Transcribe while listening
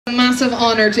Massive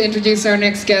honour to introduce our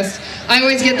next guest. I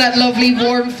always get that lovely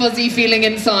warm fuzzy feeling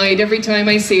inside every time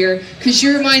I see her, because she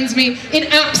reminds me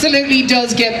it absolutely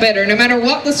does get better. No matter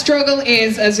what the struggle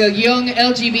is as a young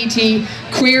LGBT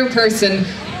queer person,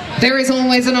 there is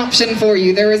always an option for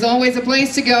you. There is always a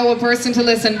place to go, a person to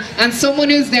listen, and someone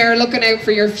who's there looking out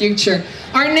for your future.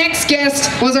 Our next guest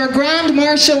was our Grand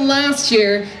Marshal last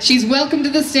year. She's welcome to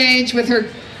the stage with her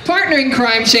partner in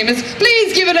crime, Seamus.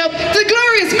 Please give it up, the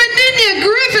glorious Meninia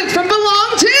Griffith from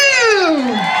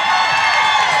BelongTo!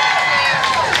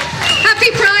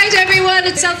 Happy Pride, everyone.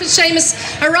 Itself and Seamus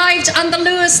arrived on the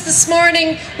Lewis this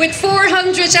morning with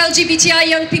 400 LGBTI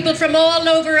young people from all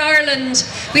over Ireland.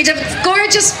 We had a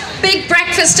gorgeous big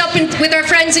breakfast up with our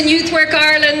friends in Youth Work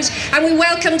Ireland, and we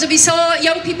welcomed, we saw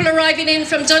young people arriving in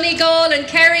from Donegal and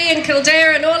Kerry and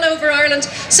Kildare and all over Ireland.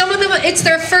 Some of them, it's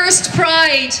their first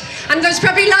Pride, and there's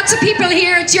probably lots of people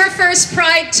here, it's your first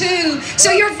Pride too,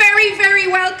 so you're very, very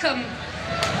welcome.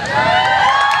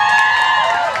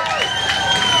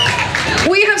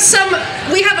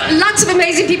 We have lots of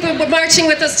amazing people marching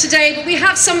with us today, but we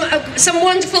have some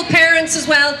wonderful parents as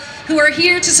well who are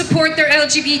here to support their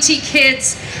LGBT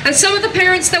kids. And some of the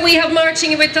parents that we have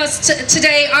marching with us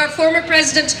today are former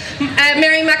President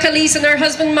Mary McAleese and her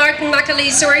husband Martin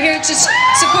McAleese, who are here to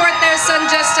support their son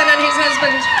Justin and his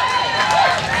husband.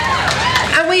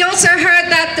 And we also heard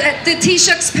that the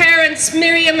Taoiseach's parents,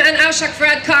 Miriam and Ashok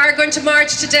Varadkar, are going to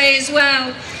march today as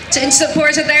well in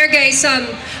support of their gay son.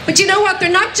 But you know what? They're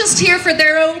not just here for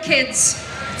their own kids.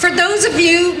 For those of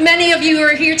you, many of you who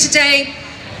are here today,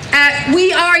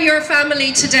 we are your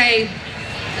family today.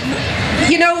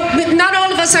 You know, not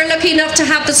all of us are lucky enough to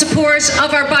have the support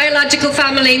of our biological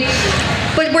family,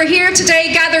 but we're here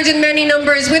today gathered in many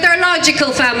numbers with our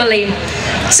logical family.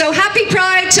 So happy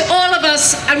Pride to all of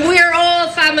us, and we're all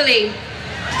family.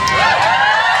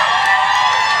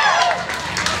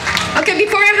 Okay,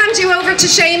 before I hand you over to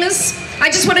Seamus, I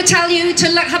just want to tell you to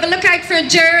have a look out for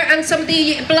Ger and some of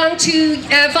the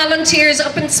BelongTo volunteers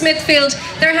up in Smithfield.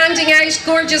 They're handing out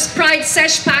gorgeous Pride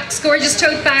sesh packs, gorgeous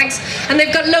tote bags, and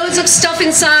they've got loads of stuff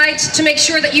inside to make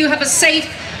sure that you have a safe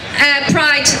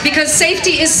Pride, because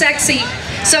safety is sexy.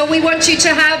 So we want you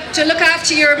to look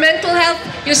after your mental health,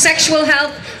 your sexual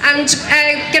health, and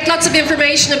get lots of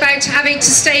information about having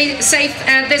to stay safe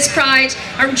this Pride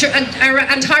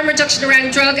and harm reduction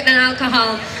around drug and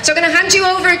alcohol. So I'm going to hand you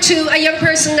over to a young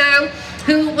person now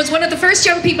who was one of the first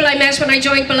young people I met when I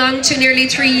joined BelongTo nearly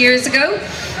 3 years ago.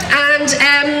 And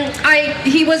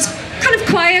he was kind of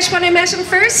quiet when I met him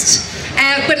first.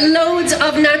 But loads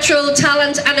of natural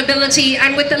talent and ability,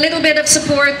 and with a little bit of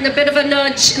support and a bit of a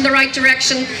nudge in the right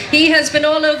direction, he has been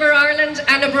all over Ireland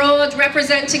and abroad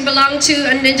representing BelongTo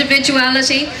and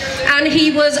individuality. And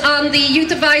he was on the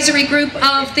youth advisory group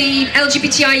of the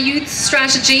LGBTI youth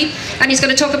strategy, and he's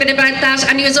going to talk a bit about that.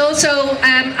 And he was also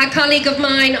a colleague of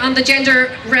mine on the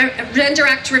Gender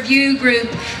Act review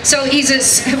group. So he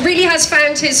really has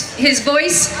found his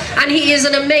voice, and he is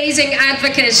an amazing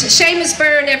advocate. Seamus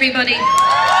Byrne, everybody.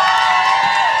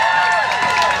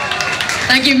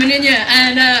 Thank you, Meninia,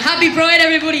 and happy Pride,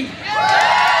 everybody.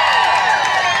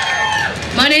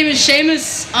 My name is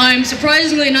Seamus. I'm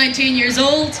surprisingly 19 years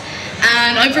old,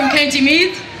 and I'm from County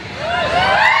Meath.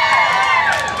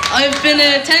 I've been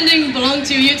attending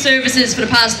BelongTo Youth Services for the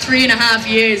past 3.5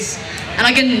 years, and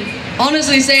I can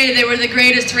honestly say they were the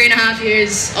greatest 3.5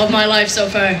 years of my life so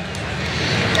far.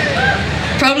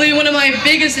 Probably one of my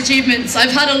biggest achievements,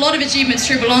 I've had a lot of achievements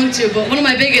through BelongTo, but one of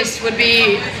my biggest would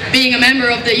be being a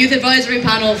member of the Youth Advisory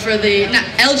Panel for the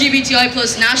LGBTI+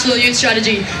 National Youth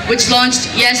Strategy, which launched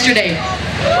yesterday.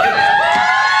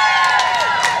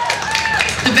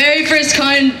 The very first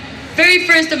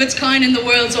of its kind in the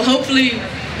world, so hopefully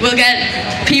we'll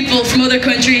get people from other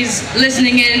countries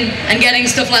listening in and getting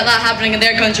stuff like that happening in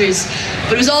their countries.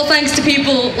 But it was all thanks to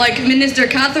people like Minister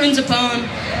Catherine Zappone,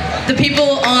 the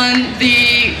people on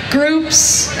the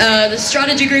groups, the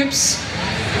strategy groups,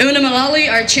 Una Mullally,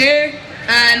 our chair,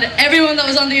 and everyone that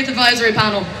was on the Youth Advisory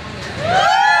Panel.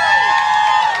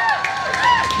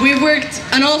 We've worked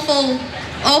an awful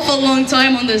long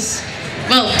time on this.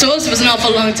 Well, to us it was an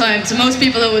awful long time. To most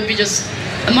people it would be just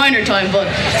a minor time, but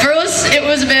for us it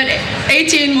was about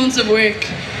 18 months of work.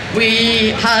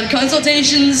 We had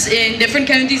consultations in different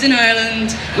counties in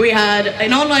Ireland. We had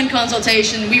an online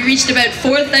consultation. We reached about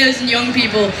 4,000 young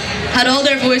people, had all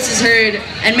their voices heard,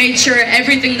 and made sure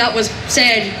everything that was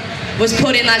said was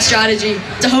put in that strategy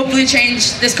to hopefully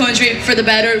change this country for the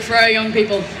better for our young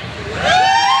people.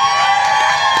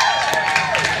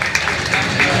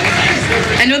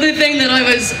 Another thing that I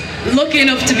was lucky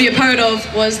enough to be a part of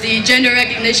was the Gender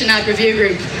Recognition Act Review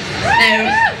Group.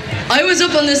 Now, I was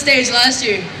up on this stage last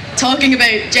year, talking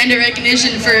about gender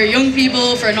recognition for young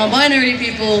people, for non-binary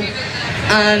people,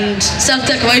 and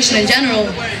self-declaration in general.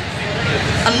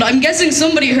 And I'm guessing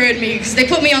somebody heard me because they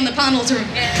put me on the panel to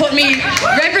put me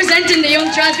representing the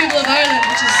young trans people of Ireland,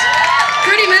 which is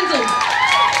pretty mental.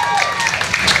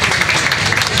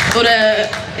 But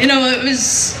you know, it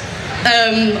was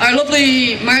our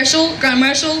lovely Marshal, Grand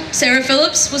Marshal, Sarah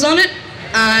Phillips was on it,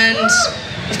 and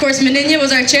of course Meninya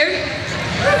was our chair,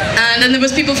 and then there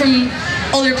was people from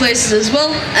other places as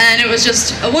well, and it was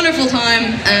just a wonderful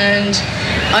time, and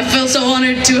I feel so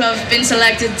honoured to have been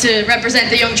selected to represent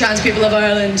the young trans people of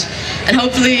Ireland, and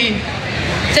hopefully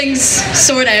things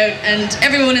sort out and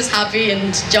everyone is happy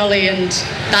and jolly and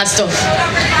that stuff.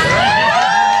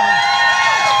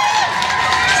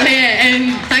 So yeah,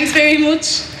 and thanks very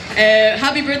much.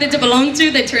 Happy birthday to Belong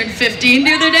To, they turned 15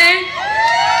 the other day.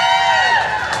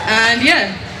 And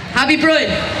yeah, happy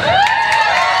Pride.